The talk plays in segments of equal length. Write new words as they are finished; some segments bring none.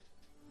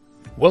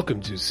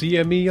Welcome to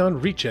CME on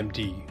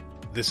ReachMD.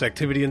 This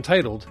activity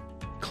entitled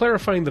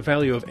Clarifying the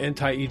Value of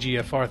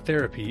Anti-EGFR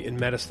Therapy in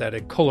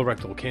Metastatic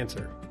Colorectal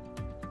Cancer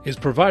is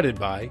provided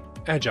by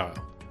Agile.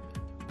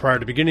 Prior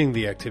to beginning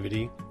the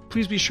activity,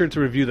 please be sure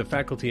to review the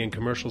faculty and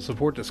commercial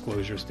support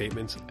disclosure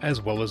statements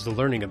as well as the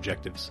learning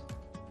objectives.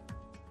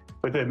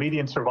 With a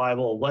median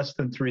survival of less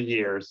than 3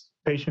 years,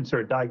 patients who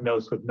are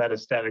diagnosed with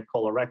metastatic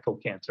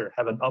colorectal cancer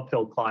have an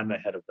uphill climb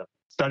ahead of them.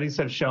 Studies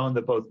have shown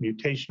that both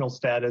mutational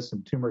status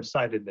and tumor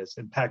sidedness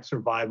impact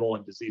survival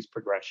and disease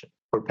progression.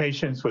 For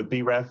patients with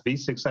BRAF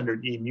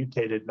V600E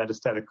mutated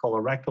metastatic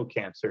colorectal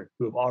cancer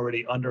who have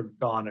already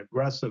undergone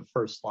aggressive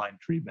first-line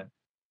treatment,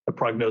 the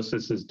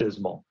prognosis is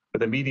dismal,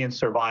 with a median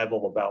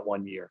survival of about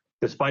 1 year.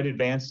 Despite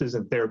advances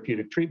in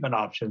therapeutic treatment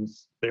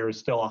options, there is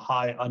still a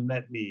high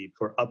unmet need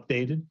for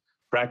updated,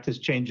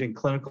 practice-changing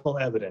clinical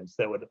evidence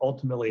that would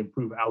ultimately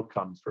improve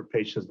outcomes for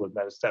patients with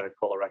metastatic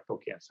colorectal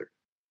cancer,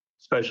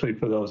 especially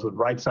for those with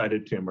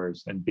right-sided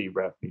tumors and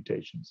BRAF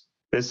mutations.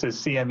 This is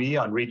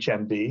CME on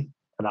ReachMD,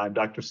 and I'm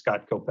Dr.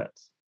 Scott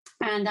Kopetz.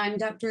 And I'm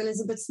Dr.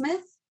 Elizabeth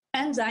Smith.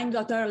 And I'm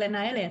Dr.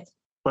 Elena Elliott.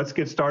 Let's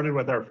get started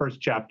with our first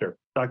chapter.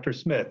 Dr.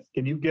 Smith,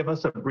 can you give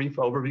us a brief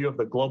overview of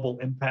the global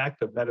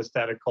impact of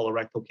metastatic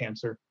colorectal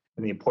cancer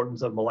and the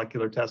importance of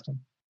molecular testing?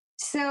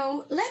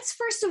 So let's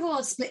first of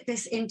all split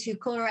this into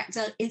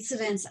colorectal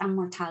incidence and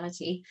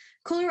mortality.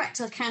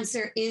 Colorectal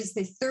cancer is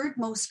the third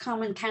most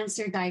common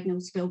cancer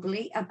diagnosed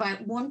globally.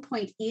 About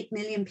 1.8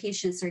 million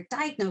patients are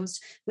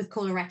diagnosed with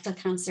colorectal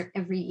cancer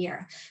every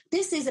year.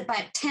 This is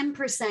about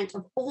 10%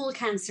 of all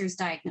cancers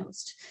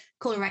diagnosed.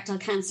 Colorectal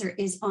cancer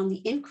is on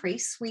the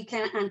increase. We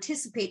can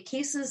anticipate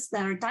cases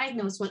that are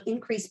diagnosed will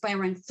increase by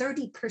around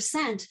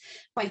 30%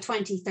 by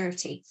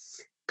 2030.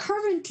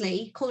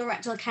 Currently,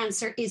 colorectal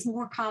cancer is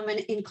more common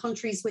in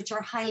countries which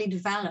are highly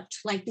developed,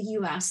 like the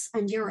US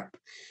and Europe.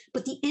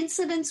 But the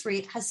incidence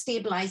rate has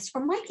stabilized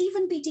or might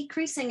even be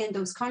decreasing in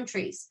those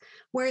countries,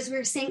 whereas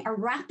we're seeing a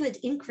rapid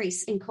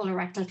increase in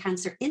colorectal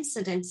cancer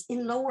incidence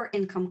in lower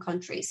income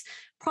countries,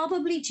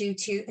 probably due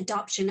to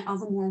adoption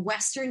of a more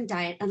Western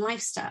diet and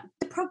lifestyle.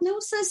 The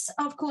prognosis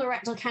of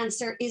colorectal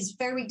cancer is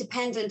very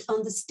dependent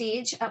on the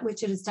stage at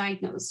which it is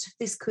diagnosed.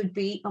 This could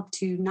be up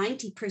to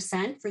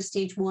 90% for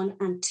stage 1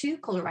 and 2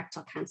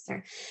 colorectal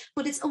cancer,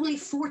 but it's only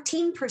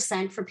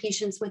 14% for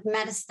patients with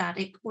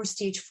metastatic or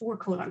stage 4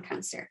 colon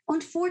cancer.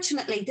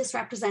 Unfortunately, this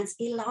represents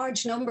a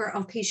large number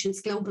of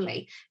patients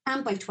globally,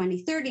 and by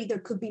 2030, there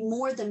could be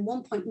more than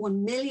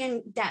 1.1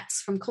 million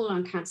deaths from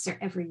colon cancer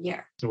every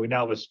year. So we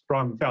now have a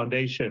strong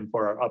foundation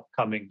for our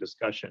upcoming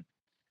discussion.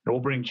 And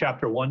we'll bring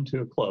Chapter 1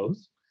 to a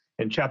close.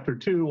 In Chapter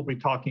 2, we'll be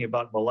talking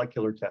about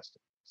molecular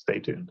testing. Stay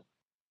tuned.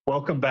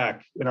 Welcome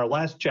back. In our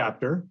last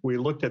chapter, we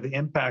looked at the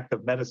impact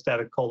of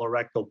metastatic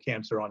colorectal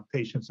cancer on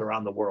patients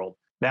around the world.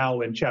 Now,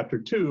 in Chapter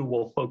 2,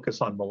 we'll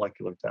focus on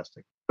molecular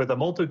testing. With a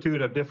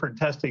multitude of different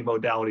testing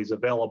modalities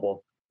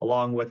available,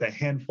 along with a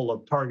handful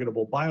of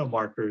targetable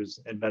biomarkers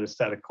in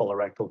metastatic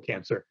colorectal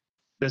cancer,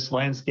 this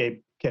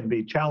landscape can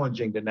be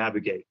challenging to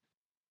navigate.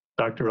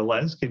 Dr.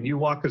 Elez, can you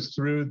walk us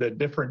through the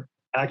different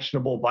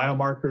actionable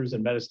biomarkers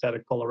in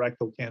metastatic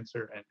colorectal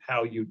cancer and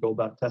how you go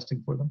about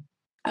testing for them?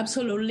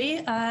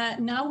 Absolutely.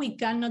 Now we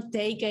cannot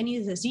take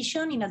any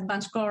decision in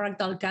advanced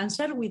colorectal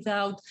cancer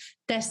without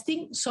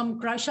testing some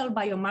crucial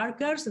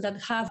biomarkers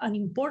that have an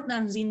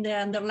importance in the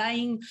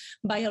underlying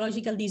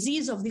biological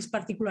disease of this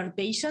particular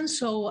patient.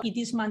 So it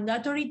is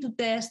mandatory to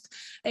test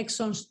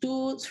exons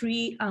 2,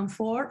 3, and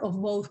 4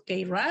 of both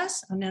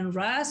KRAS and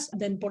NRAS.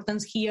 The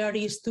importance here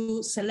is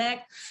to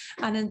select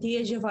an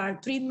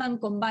anti-EGFR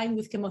treatment combined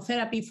with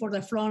chemotherapy for the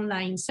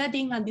frontline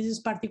setting, and this is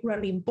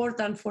particularly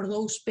important for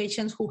those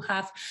patients who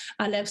have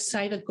a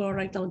left-sided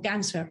colorectal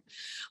cancer.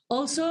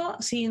 Also,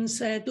 since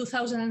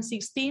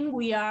 2016,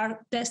 we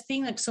are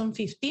testing exon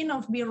 15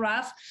 of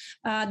BRAF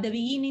at the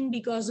beginning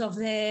because of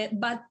the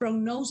bad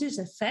prognosis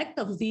effect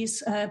of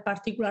this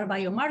particular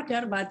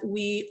biomarker, but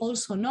we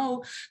also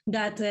know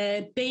that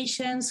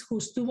patients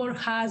whose tumor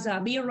has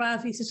a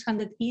BRAF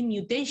V600E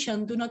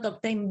mutation do not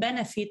obtain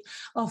benefit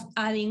of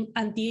adding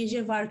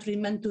anti-EGFR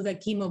treatment to the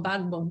chemo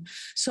backbone.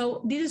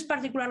 So this is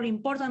particularly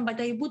important, but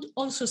I would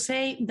also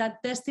say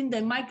that testing the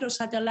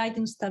microsatellite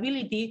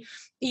instability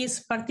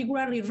is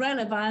particularly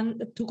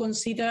relevant to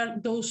consider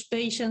those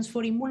patients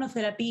for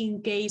immunotherapy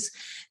in case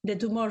the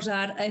tumors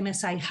are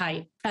MSI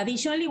high.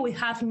 Additionally, we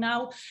have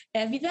now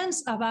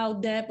evidence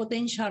about the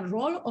potential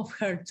role of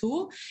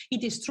HER2.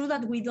 It is true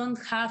that we don't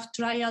have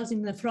trials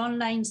in the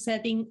frontline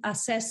setting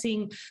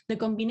assessing the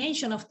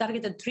combination of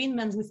targeted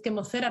treatments with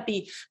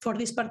chemotherapy for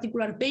these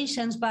particular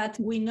patients, but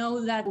we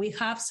know that we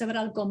have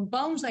several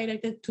compounds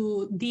directed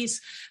to this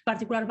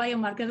particular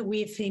biomarker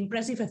with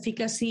impressive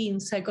efficacy in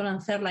second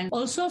and third line.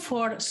 Also,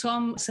 for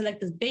some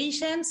selected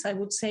patients, I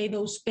would say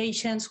those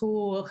patients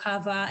who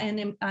have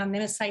an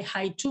MSI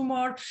high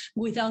tumor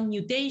without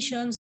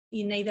mutations,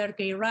 in either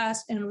KRAS,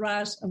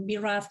 NRAS, and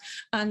BRAF.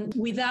 And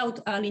without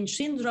Lynch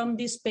syndrome,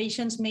 these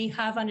patients may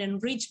have an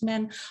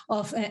enrichment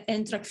of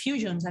NTRK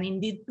fusions. And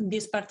indeed, in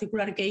this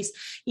particular case,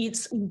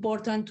 it's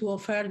important to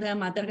offer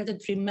them a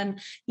targeted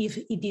treatment if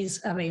it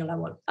is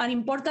available. An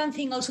important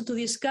thing also to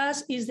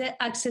discuss is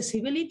the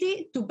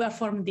accessibility to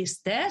perform this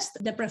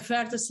test. The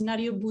preferred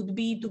scenario would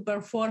be to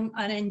perform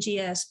an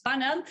NGS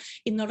panel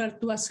in order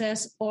to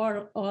assess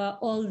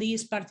all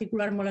these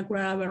particular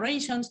molecular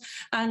aberrations.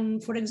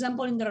 And for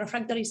example, in the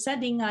refractory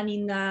setting and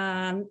in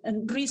a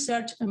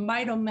research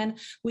environment,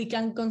 we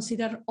can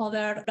consider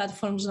other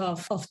platforms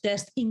of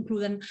test,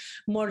 including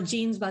more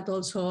genes, but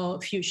also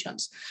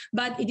fusions.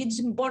 But it is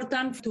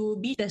important to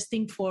be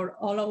testing for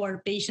all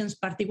our patients,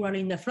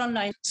 particularly in the front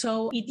line.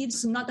 So it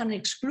is not an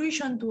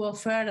exclusion to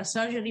offer a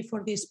surgery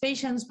for these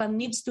patients, but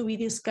needs to be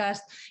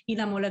discussed in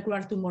a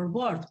molecular tumor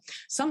board.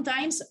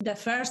 Sometimes the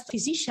first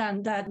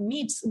physician that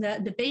meets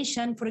the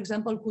patient, for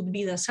example, could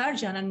be the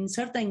surgeon. And in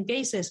certain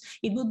cases,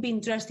 it would be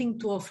interesting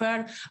to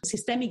offer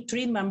systemic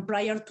treatment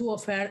prior to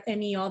offer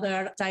any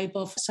other type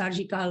of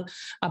surgical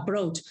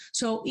approach.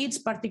 So it's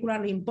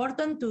particularly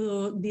important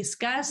to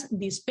discuss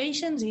these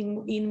patients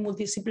in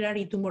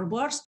multidisciplinary tumor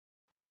boards.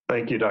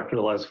 Thank you, Dr.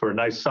 Les, for a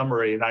nice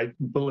summary. And I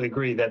fully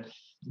agree that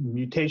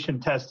mutation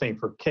testing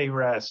for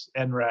KRAS,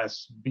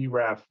 NRAS,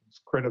 BRAF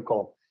is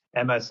critical.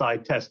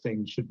 MSI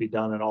testing should be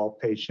done in all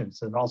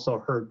patients, and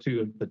also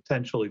HER2 and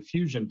potentially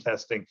fusion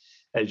testing,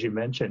 as you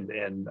mentioned,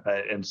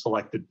 in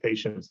selected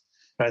patients.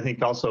 And I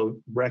think also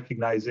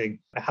recognizing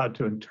how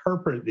to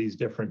interpret these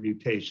different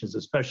mutations,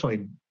 especially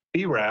in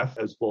BRAF,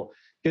 as we'll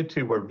get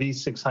to, where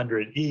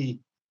V600E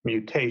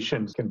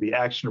mutations can be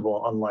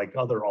actionable, unlike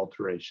other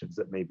alterations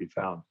that may be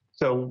found.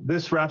 So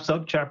this wraps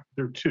up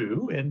Chapter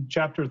 2. In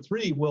Chapter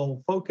 3,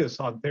 we'll focus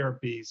on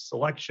therapy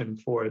selection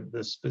for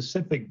the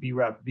specific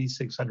BRAF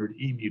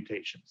V600E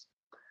mutations.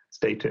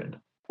 Stay tuned.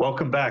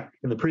 Welcome back.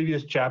 In the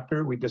previous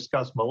chapter, we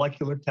discussed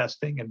molecular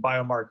testing and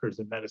biomarkers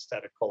in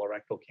metastatic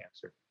colorectal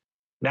cancer.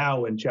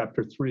 Now in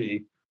Chapter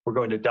 3, we're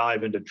going to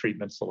dive into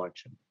treatment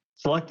selection.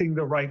 Selecting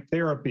the right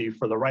therapy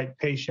for the right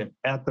patient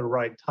at the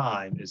right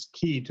time is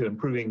key to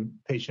improving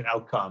patient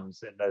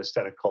outcomes in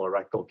metastatic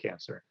colorectal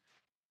cancer.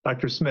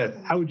 Dr. Smith,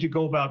 how would you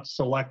go about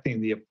selecting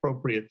the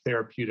appropriate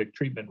therapeutic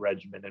treatment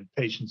regimen in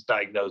patients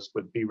diagnosed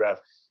with BRAF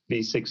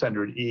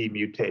V600E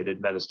mutated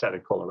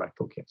metastatic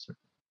colorectal cancer?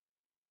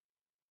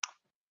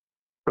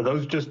 For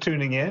those just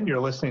tuning in, you're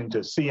listening to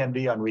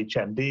CMD on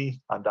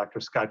ReachMD. I'm Dr.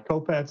 Scott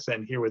Kopetz,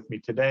 and here with me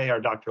today are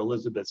Dr.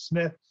 Elizabeth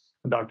Smith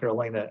and Dr.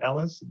 Elena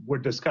Ellis. We're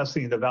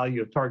discussing the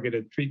value of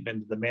targeted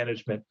treatment in the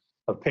management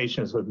of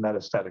patients with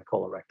metastatic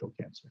colorectal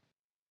cancer.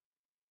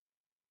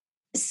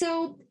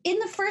 So in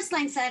the first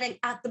line setting,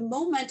 at the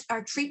moment,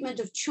 our treatment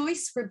of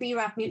choice for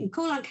BRAF mutant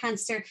colon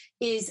cancer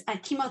is a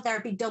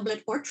chemotherapy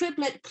doublet or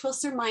triplet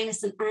plus or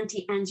minus an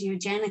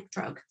anti-angiogenic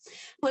drug.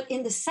 But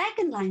in the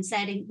second line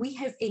setting, we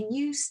have a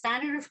new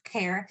standard of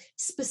care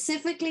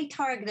specifically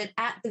targeted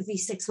at the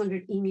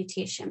V600E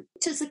mutation.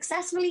 To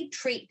successfully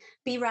treat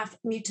BRAF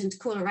mutant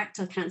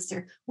colorectal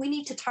cancer, we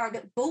need to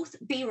target both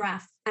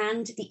BRAF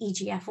and the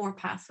EGFR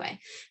pathway.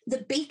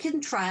 The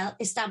BEACON trial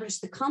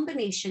established the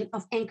combination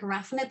of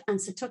encorafenib and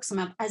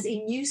cetuximab as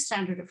a new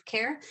standard of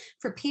care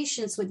for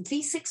patients with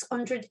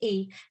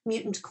V600E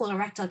mutant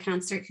colorectal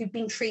cancer who've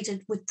been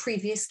treated with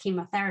previous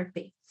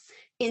chemotherapy.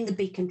 In the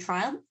BEACON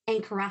trial,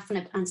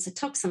 encorafenib and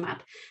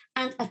cetuximab,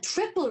 and a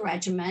triple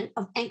regimen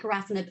of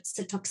encorafenib,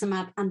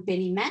 cetuximab, and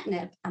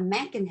binimetinib, a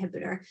MEK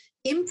inhibitor,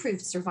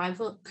 improved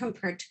survival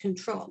compared to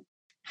control.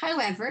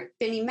 However,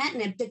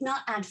 binimetinib did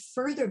not add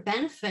further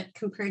benefit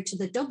compared to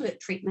the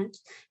doublet treatment,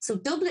 so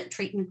doublet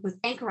treatment with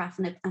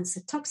encorafenib and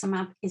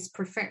cetuximab is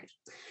preferred.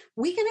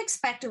 We can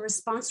expect a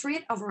response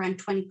rate of around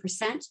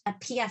 20%, a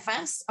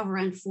PFS of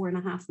around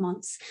 4.5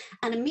 months,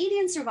 and a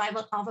median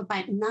survival of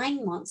about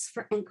 9 months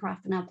for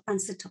encorafenib and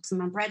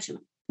cetuximab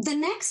regimen. The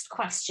next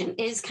question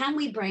is, can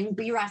we bring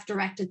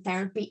BRAF-directed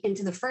therapy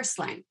into the first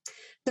line?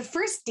 The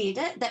first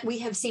data that we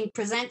have seen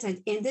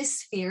presented in this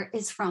sphere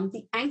is from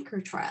the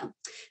ANCHOR trial.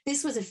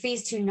 This was a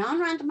phase 2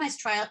 non-randomized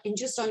trial in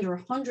just under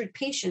 100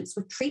 patients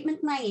with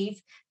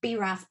treatment-naive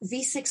BRAF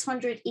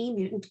V600E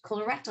mutant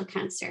colorectal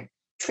cancer.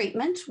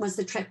 Treatment was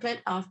the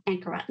triplet of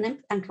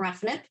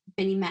encorafenib,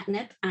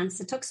 binimetinib, and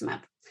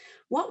cetuximab.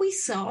 What we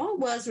saw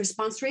was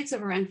response rates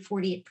of around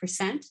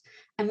 48%,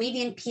 a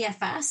median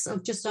PFS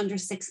of just under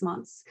 6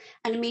 months,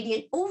 and a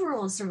median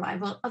overall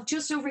survival of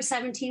just over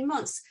 17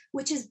 months,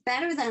 which is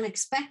better than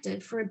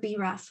expected for a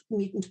BRAF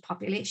mutant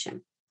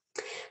population.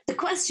 The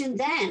question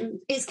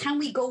then is, can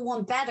we go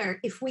one better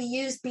if we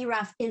use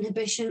BRAF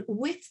inhibition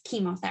with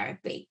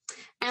chemotherapy?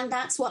 And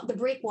that's what the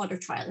Breakwater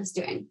trial is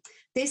doing.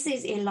 This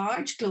is a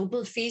large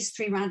global phase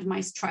 3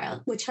 randomized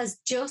trial, which has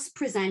just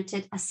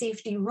presented a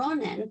safety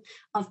run-in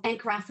of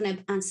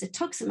encorafenib and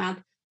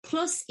cetuximab,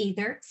 plus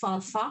either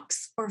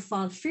FOLFOX or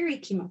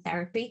FOLFIRI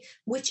chemotherapy,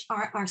 which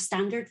are our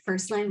standard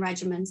first-line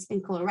regimens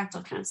in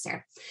colorectal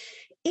cancer.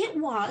 it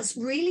was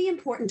really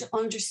important to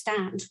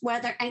understand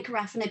whether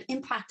encorafenib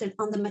impacted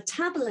on the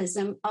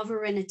metabolism of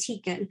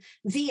irinotecan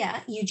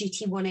via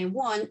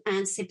UGT1A1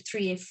 and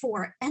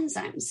CYP3A4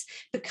 enzymes,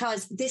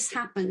 because this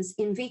happens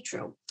in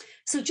vitro.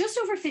 So just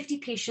over 50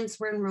 patients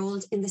were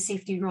enrolled in the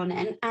safety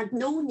run-in, and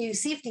no new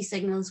safety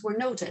signals were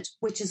noted,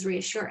 which is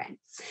reassuring.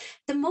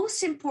 The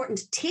most important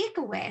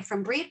takeaway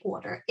from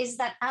Breakwater is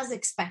that, as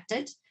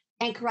expected,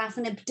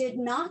 encorafenib did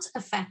not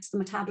affect the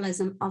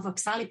metabolism of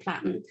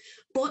oxaliplatin,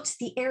 but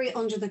the area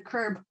under the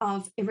curve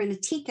of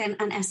irinotecan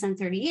and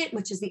SN38,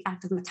 which is the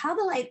active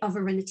metabolite of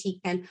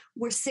irinotecan,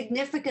 were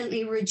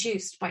significantly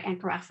reduced by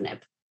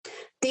encorafenib.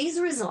 These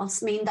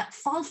results mean that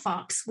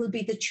FOLFOX will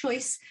be the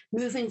choice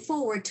moving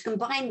forward to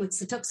combine with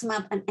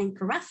cetuximab and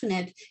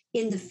encorafenib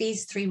in the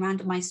phase 3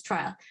 randomized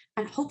trial.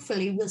 And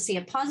hopefully we'll see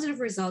a positive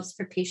results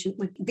for patients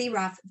with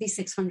BRAF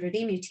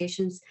V600E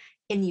mutations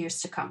in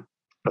years to come.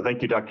 Well,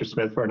 thank you, Dr.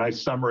 Smith, for a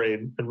nice summary,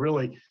 and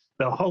really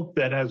the hope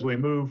that as we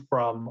move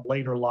from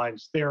later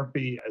lines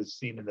therapy, as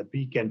seen in the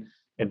Beacon,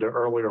 into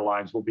earlier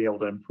lines, we'll be able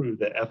to improve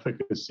the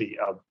efficacy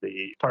of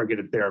the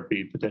targeted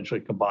therapy,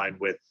 potentially combined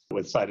with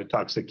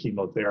cytotoxic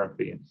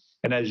chemotherapy.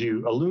 And as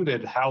you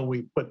alluded, how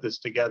we put this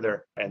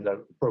together and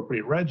the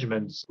appropriate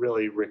regimens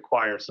really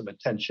require some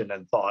attention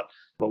and thought,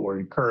 but we're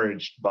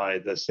encouraged by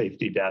the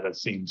safety data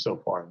seen so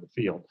far in the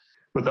field.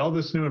 With all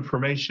this new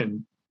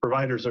information,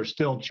 providers are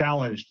still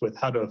challenged with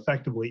how to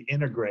effectively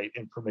integrate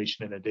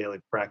information in a daily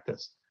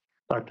practice.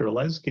 Dr.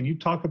 Elez, can you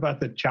talk about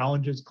the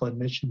challenges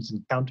clinicians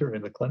encounter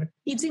in the clinic?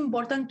 It's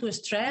important to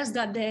stress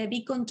that the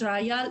Beacon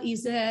trial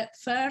is the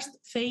first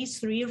phase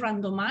 3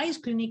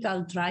 randomized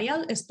clinical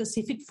trial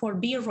specific for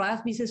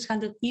BRAF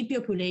V600E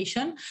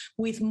population,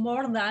 with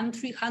more than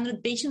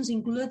 300 patients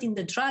included in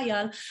the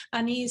trial,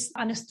 and is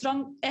a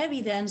strong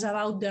evidence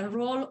about the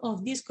role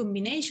of this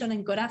combination,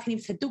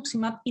 encorafenib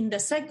cetuximab, in the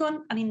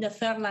second and in the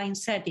third line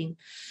setting.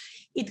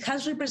 It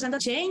has represented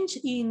change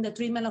in the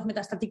treatment of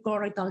metastatic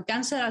colorectal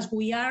cancer, as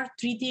we are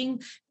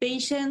treating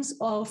patients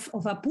of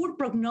a poor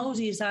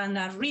prognosis and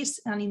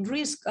in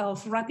risk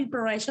of rapid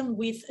progression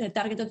with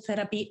targeted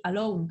therapy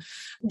alone.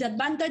 The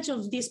advantage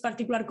of this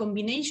particular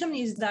combination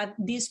is that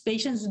these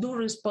patients do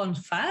respond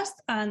fast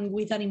and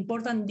with an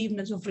important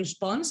deepness of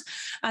response,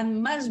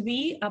 and must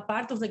be a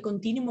part of the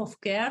continuum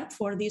of care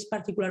for this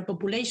particular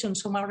population.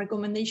 So my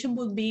recommendation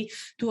would be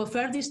to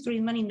offer this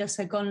treatment in the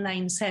second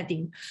line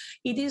setting.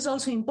 It is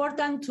also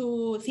important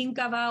to think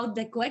about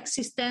the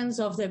coexistence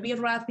of the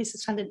BRAF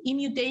V600E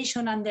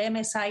mutation and the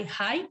MSI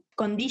high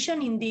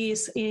condition in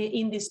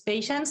these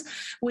patients.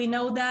 We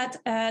know that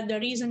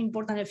there is an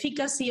important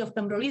efficacy of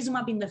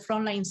pembrolizumab in the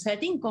frontline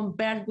setting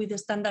compared with the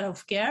standard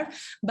of care,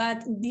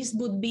 but this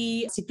would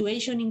be a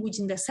situation in which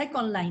in the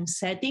second line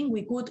setting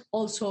we could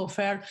also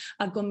offer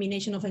a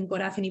combination of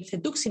encorafenib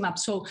cetuximab.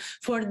 So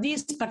for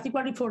this,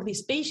 particularly for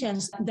these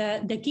patients,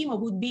 the chemo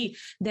would be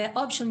the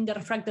option in the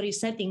refractory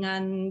setting,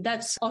 and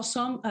that's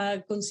awesome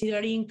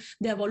considering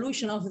the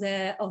evolution of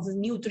the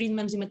new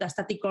treatments in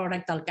metastatic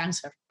colorectal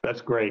cancer.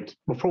 That's great.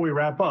 Before we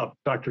wrap up,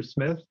 Dr.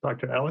 Smith,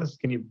 Dr. Elez,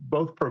 can you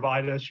both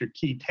provide us your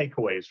key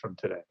takeaways from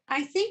today?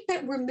 I think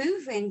that we're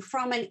moving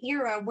from an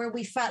era where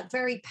we felt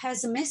very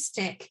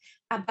pessimistic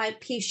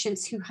about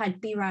patients who had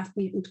BRAF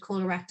mutant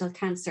colorectal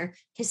cancer.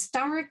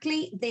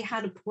 Historically, they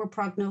had a poor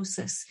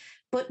prognosis,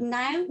 but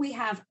now we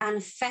have an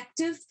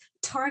effective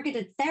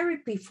targeted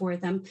therapy for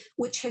them,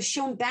 which has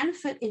shown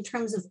benefit in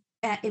terms of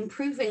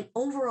improving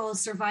overall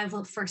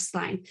survival first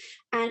line,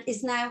 and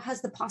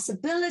has the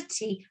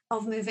possibility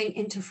of moving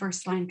into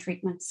first line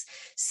treatments.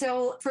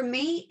 So for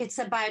me, it's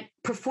about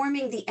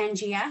performing the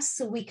NGS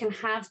so we can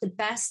have the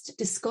best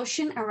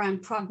discussion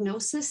around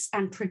prognosis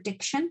and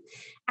prediction,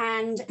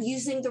 and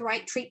using the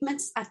right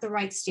treatments at the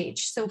right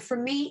stage. So for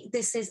me,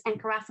 this is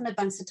encorafenib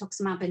and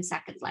cetuximab in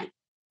second line.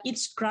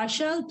 It's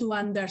crucial to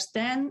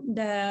understand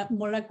the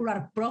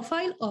molecular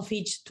profile of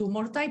each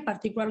tumor type,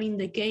 particularly in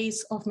the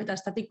case of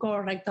metastatic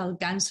colorectal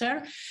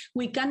cancer.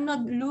 We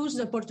cannot lose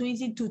the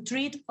opportunity to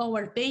treat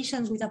our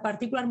patients with a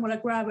particular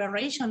molecular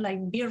aberration like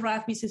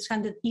BRAF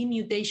V600E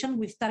mutation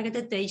with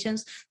targeted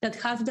agents that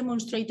have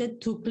demonstrated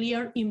to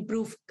clear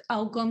improved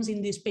outcomes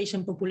in this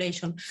patient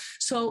population.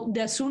 So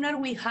the sooner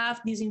we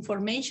have this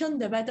information,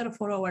 the better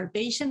for our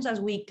patients, as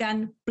we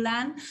can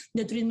plan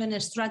the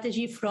treatment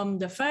strategy from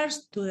the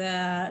first to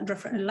the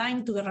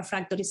line to the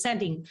refractory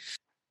setting.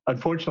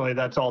 Unfortunately,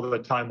 that's all the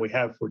time we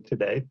have for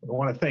today. I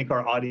want to thank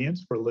our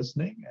audience for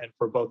listening, and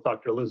for both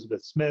Dr.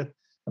 Elizabeth Smith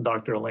and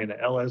Dr. Elena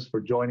Elez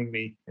for joining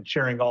me and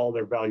sharing all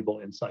their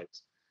valuable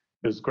insights.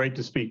 It was great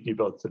to speak to you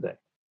both today.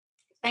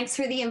 Thanks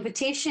for the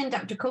invitation,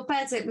 Dr.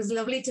 Kopacz. It was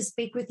lovely to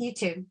speak with you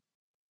too.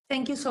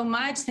 Thank you so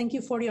much. Thank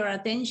you for your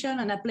attention,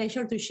 and a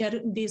pleasure to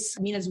share these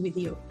minutes with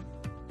you.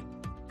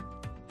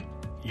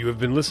 You have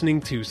been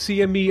listening to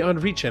CME on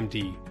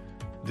ReachMD.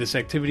 This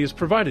activity is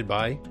provided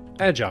by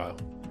Agile.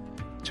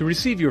 To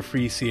receive your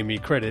free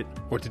CME credit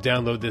or to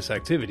download this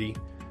activity,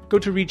 go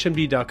to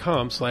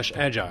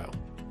reachmd.com/agile.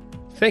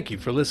 Thank you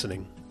for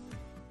listening.